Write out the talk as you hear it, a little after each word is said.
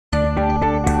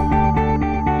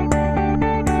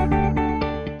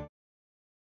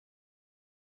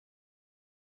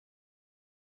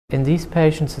In these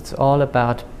patients, it's all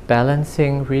about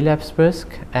balancing relapse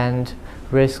risk and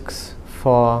risks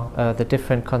for the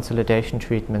different consolidation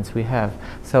treatments we have.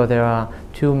 So there are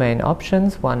two main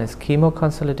options. One is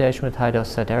chemo-consolidation with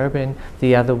high-dose cytarabine.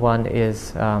 The other one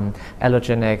is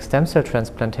allogeneic stem cell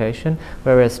transplantation,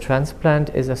 whereas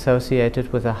transplant is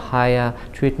associated with a higher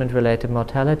treatment-related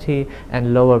mortality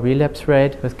and lower relapse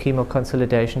rate. With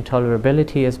chemo-consolidation,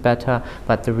 tolerability is better,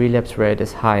 but the relapse rate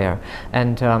is higher.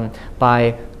 And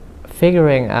by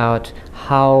figuring out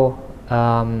how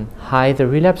high the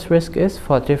relapse risk is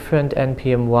for different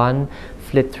NPM1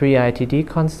 FLT3 ITD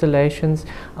constellations,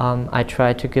 I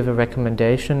try to give a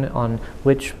recommendation on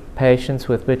which patients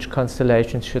with which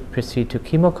constellations should proceed to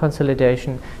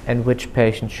chemo-consolidation and which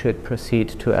patients should proceed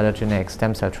to allogeneic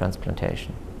stem cell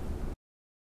transplantation.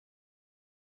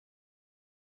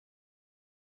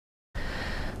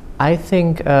 I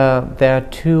think there are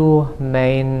two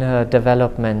main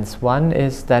developments. One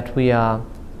is that we are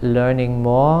learning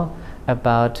more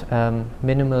about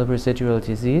minimal residual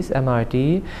disease,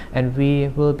 MRD, and we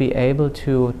will be able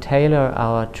to tailor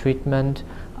our treatment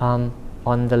on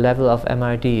the level of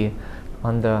MRD,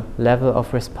 on the level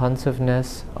of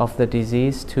responsiveness of the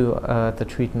disease to the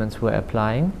treatments we're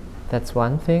applying. That's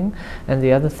one thing. And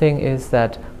the other thing is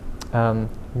that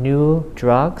new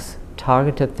drugs,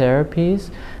 targeted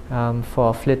therapies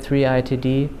for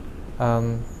FLT3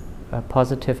 ITD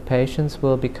positive patients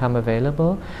will become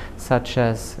available, such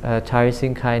as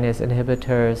tyrosine-kinase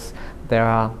inhibitors. There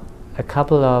are a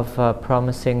couple of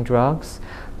promising drugs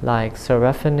like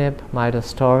sorafenib,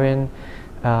 midostaurin,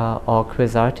 or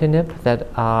quizartinib that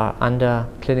are under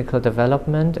clinical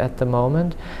development at the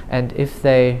moment, and if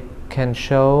they can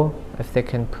show, if they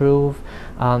can prove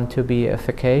to be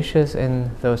efficacious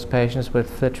in those patients with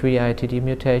FLT3 ITD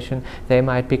mutation, they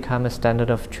might become a standard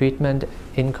of treatment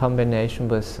in combination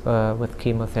with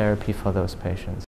chemotherapy for those patients.